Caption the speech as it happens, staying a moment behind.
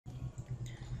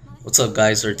What's up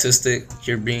guys, Artistic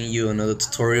here bringing you another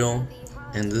tutorial,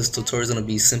 and this tutorial is going to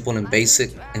be simple and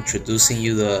basic, introducing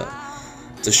you the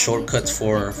shortcuts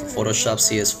for Photoshop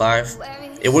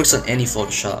CS5. It works on any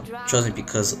Photoshop, trust me,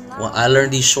 because when I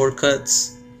learned these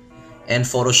shortcuts and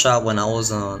Photoshop when I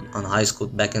was on high school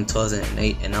back in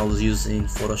 2008, and I was using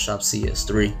Photoshop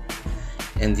CS3,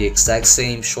 and the exact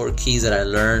same short keys that I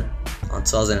learned on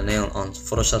 2008 on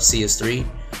Photoshop CS3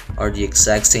 are the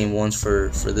exact same ones for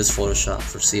this Photoshop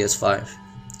for CS5.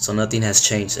 So nothing has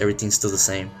changed, everything's still the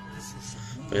same.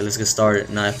 Okay, let's get started.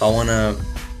 Now if I want to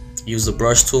use the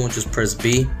brush tool, just press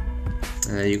B,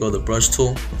 and there you go, the brush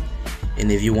tool.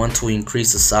 And if you want to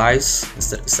increase the size,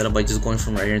 instead of by just going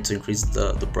from right here to increase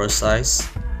the brush size,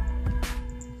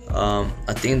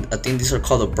 I think these are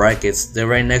called the brackets. They're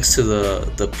right next to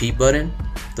the P button,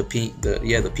 the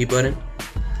P button.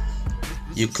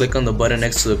 You click on the button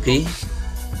next to the P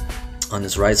on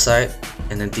this right side,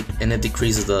 and then it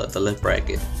decreases the left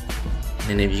bracket.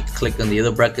 And if you click on the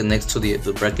other bracket next to the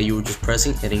bracket you were just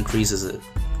pressing, it increases it.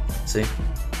 See?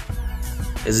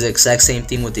 It's the exact same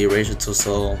thing with the eraser tool.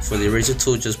 So for the eraser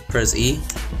tool, just press E.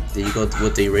 Then you go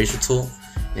with the eraser tool.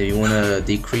 If you want to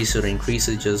decrease it or increase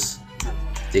it, just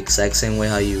the exact same way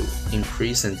how you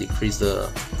increase and decrease the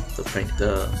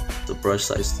brush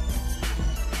size.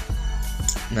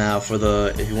 Now for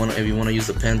the if you want to use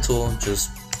the pen tool, just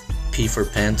P for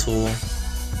pen tool,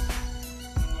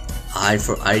 I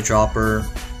for eyedropper,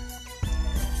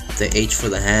 the H for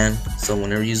the hand. So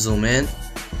whenever you zoom in,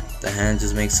 the hand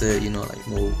just makes it, like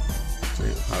move, so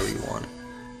however you want it,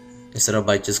 instead of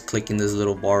by just clicking this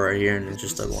little bar right here and then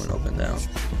just start going up and down.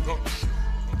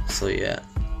 So yeah.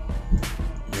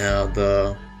 Now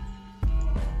the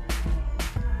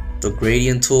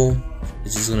gradient tool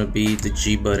is just gonna be the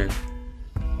G button.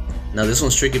 Now this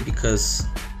one's tricky because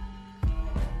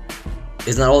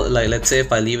it's not all, like, let's say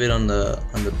if I leave it on the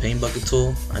paint bucket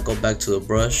tool, I go back to the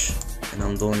brush and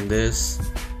I'm doing this,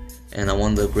 and I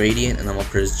want the gradient, and I'm gonna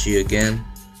press G again.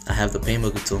 I have the paint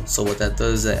bucket tool. So what that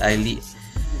does is that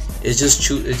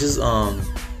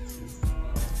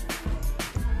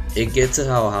it gets to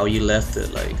how you left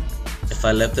it. Like if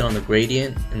I left it on the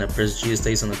gradient and I press G, it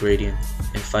stays on the gradient.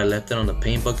 If I left it on the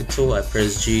paint bucket tool, I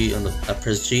press G and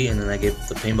then I get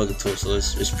the paint bucket tool. So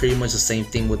it's pretty much the same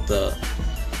thing with the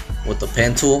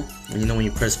pen tool. When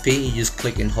you press P, you just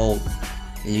click and hold,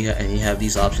 and you have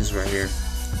these options right here.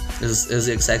 This is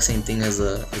the exact same thing as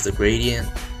the gradient,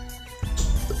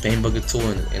 the paint bucket tool,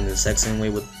 and the exact same way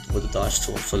with the dodge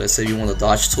tool. So let's say you want the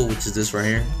dodge tool, which is this right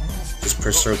here, just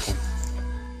press circle,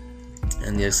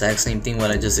 and the exact same thing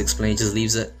what I just explained just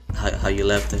leaves it how you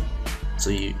left it. So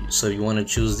if you want to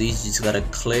choose these, you just gotta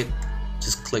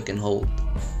just click and hold.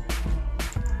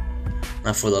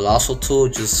 Now for the lasso tool,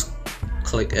 just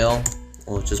click L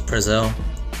or just press L.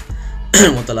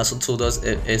 What the lasso tool does,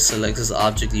 it selects this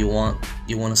object you want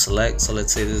to select. So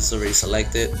let's say this is already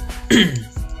selected,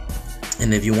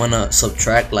 and if you want to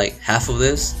subtract like half of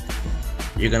this,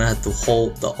 you're gonna have to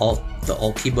hold the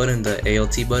Alt key button, the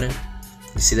Alt button.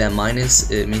 You see that minus?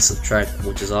 It means subtract,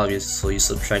 which is obvious. So you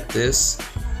subtract this,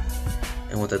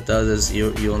 and what that does is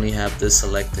you only have this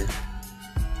selected.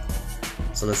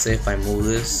 So let's say if I move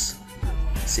this,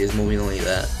 see it's moving only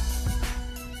that.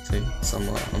 See? So I'm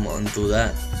gonna undo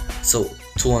that. So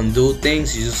to undo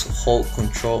things, you just hold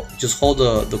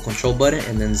the control button,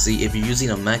 and then Z. If you're using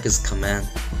a Mac, it's the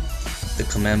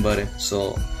command button.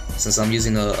 So since I'm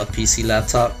using a PC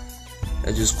laptop,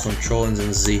 I just control and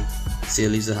then Z. See, it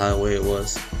leaves it how way it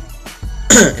was.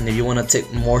 And if you want to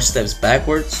take more steps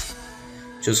backwards,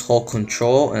 just hold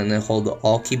control and then hold the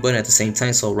Alt key button at the same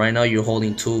time. So right now you're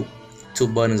holding two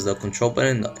buttons, the control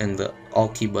button and the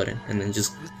Alt key button, and then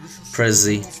just press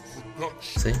Z.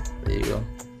 See, there you go.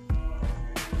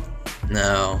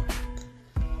 Now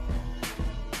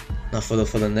for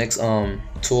the next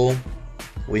tool,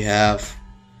 we have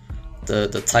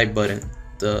the type button,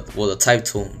 the type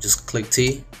tool. Just click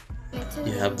T,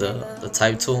 you have the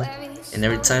type tool, and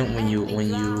every time when you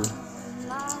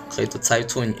click the type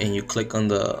tool and you click on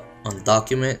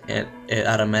document, it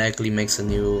automatically makes a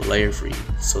new layer for you.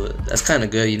 So that's kind of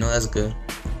good, that's good.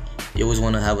 You always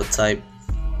want to have a type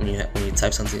when you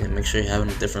type something, and make sure you're having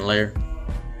a different layer.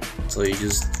 So you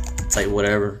just type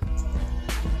whatever,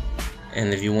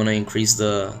 and if you want to increase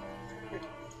the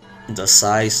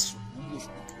size,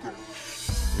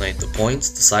 like the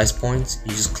size points,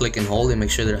 you just click and hold and make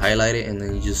sure they're highlighted, and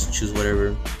then you just choose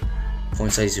whatever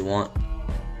point size you want.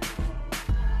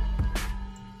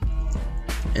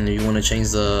 And if you want to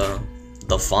change the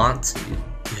font,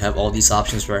 you have all these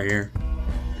options right here,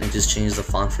 and just change the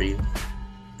font for you.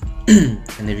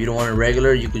 And if you don't want it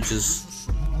regular, you could just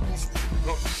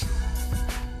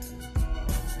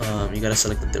you gotta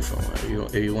select a different one.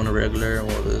 If you want a regular,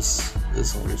 well, this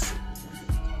one is,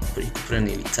 but you can put in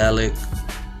the italic,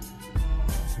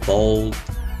 bold,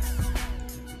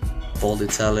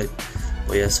 italic,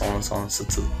 but yeah, so on and so on. So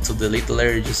to delete the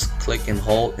layer, you just click and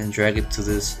hold and drag it to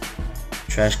this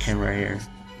trash can right here,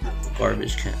 the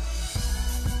garbage can.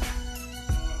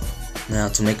 Now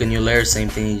to make a new layer, same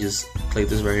thing, you just click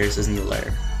this right here, it says new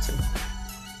layer. So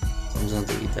I'm just gonna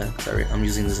delete that because I'm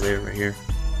using this layer right here.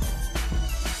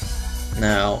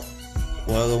 Now,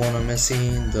 what other one I'm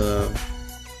missing?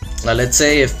 Like, let's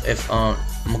say if I'm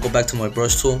gonna go back to my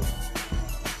brush tool.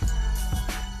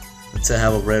 Let's say I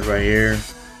have a red right here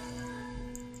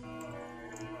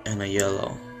and a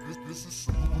yellow.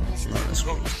 No, let's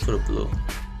put a blue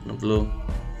and a blue.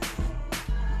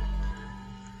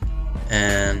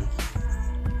 And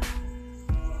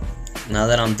now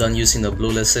that I'm done using the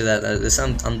blue, let's say that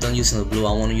I'm done using the blue,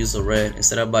 I want to use the red.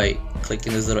 Instead of by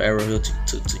clicking this little arrow here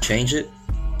to change it,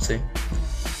 see,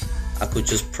 I could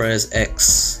just press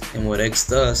X, and what X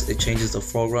does, it changes the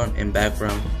foreground and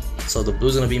background. So the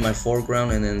blue's gonna be my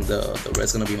foreground, and then the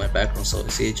red's gonna be my background. So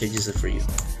see, it changes it for you.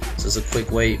 So it's a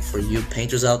quick way for you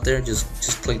painters out there.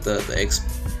 Just click the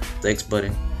X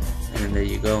button, and then there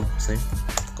you go. See,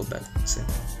 go back. See,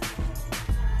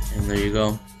 and there you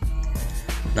go.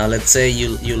 Now let's say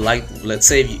you like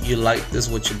this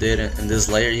what you did in this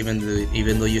layer,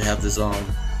 even though you have this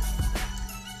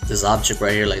this object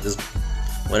right here, like this,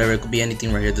 whatever, it could be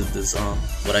anything right here. This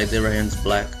what I did right here in this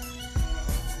black.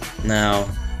 Now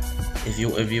if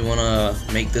you wanna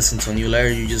make this into a new layer,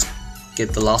 you just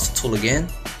get the Lasso tool again.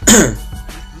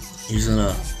 You're just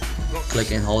gonna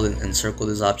click and hold and circle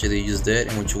this object that you just did,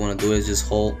 and what you want to do is just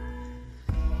hold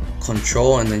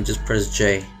Ctrl and then just press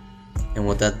J. And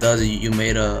what that does is you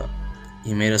made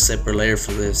a separate layer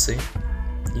for this. See,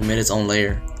 you made its own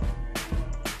layer.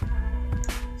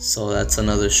 So that's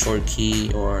another short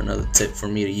key or another tip for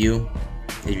me to you,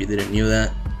 if you didn't know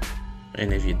that.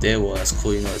 And if you did, well, that's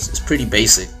cool. You know, it's pretty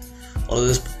basic. All of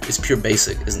this is pure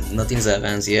basic. Nothing's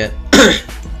advanced yet.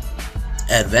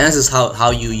 Advanced is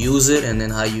how you use it, and then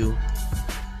how you,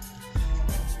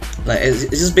 like, it's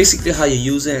just basically how you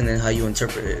use it and then how you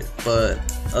interpret it. But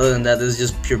other than that, this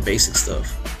is just pure basic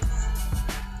stuff,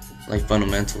 like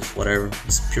fundamentals, whatever.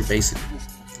 It's pure basic,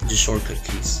 just shortcut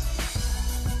keys.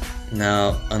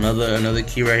 Now another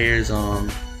key right here is to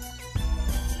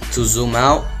zoom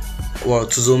out or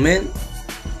to zoom in.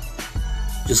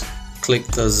 Just click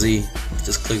the Z.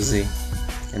 Just click Z,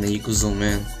 and then you can zoom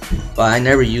in. But I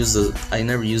never use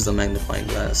the magnifying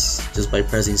glass. Just by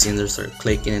pressing C and then start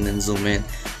clicking and then zoom in.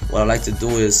 What I like to do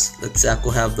is, let's say I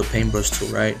could have the paintbrush tool,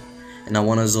 right? And I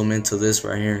want to zoom into this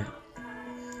right here.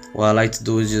 What I like to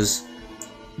do is just,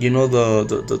 you know,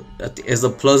 it's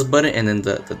the plus button and then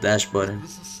the dash button.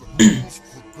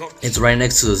 It's right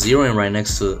next to the 0 and right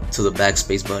next to the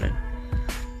backspace button.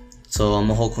 So I'm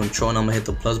gonna hold Control and I'm gonna hit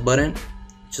the plus button.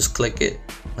 Just click it,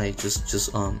 like just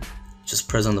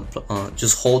press on the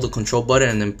just hold the Control button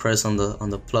and then press on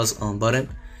the plus button,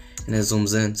 and it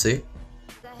zooms in. See.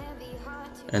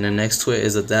 And then next to it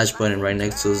is a dash button right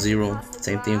next to the 0.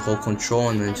 Same thing, hold Control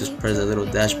and then just press that little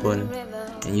dash button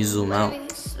and you zoom out.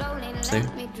 See?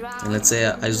 And let's say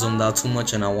I zoomed out too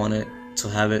much and I want it to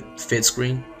have it fit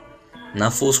screen.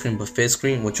 Not full screen, but fit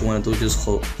screen. What you want to do is just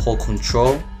hold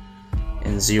Control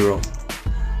and 0.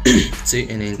 See?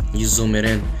 And then you zoom it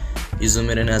in. You zoom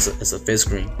it in as a fit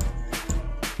screen.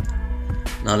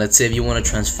 Now let's say if you want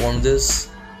to transform this,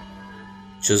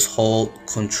 just hold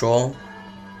Control.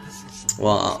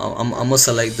 Well, I'm gonna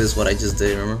select this, what I just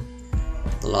did, remember?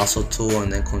 The Lasso tool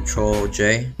and then Ctrl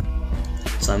J.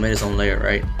 So I made its own layer,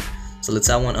 right? So let's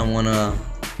say I wanna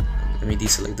let me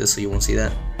deselect this so you won't see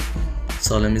that.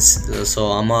 So let me see, so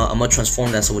I'm gonna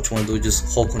transform that. So what you wanna do is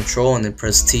just hold Control and then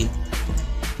press T,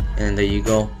 and there you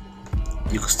go.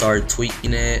 You can start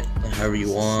tweaking it like however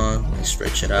you want, and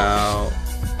stretch it out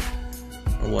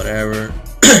or whatever.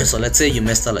 So let's say you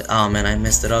messed up, like, oh man, I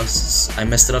messed it up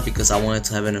because I wanted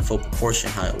to have it in full proportion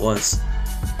how it was.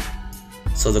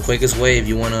 So the quickest way, if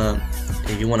you wanna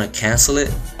cancel it,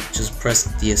 just press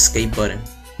the escape button.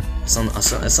 It's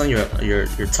on your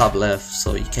top left,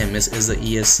 so you can't miss. It's the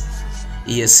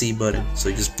ESC button. So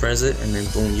you just press it and then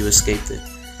boom, you escaped it.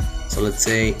 So let's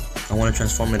say I want to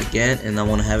transform it again and I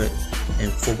want to have it in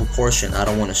full proportion. I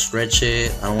don't want to stretch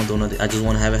it. I don't want to do nothing. I just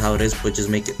want to have it how it is, but just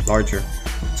make it larger.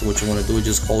 So what you want to do is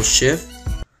just hold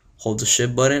the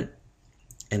shift button,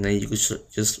 and then you can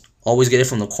just always get it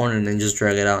from the corner and then just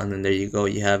drag it out, and then there you go.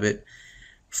 You have it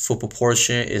full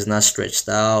proportion. It's not stretched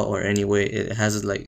out or any way. It has it like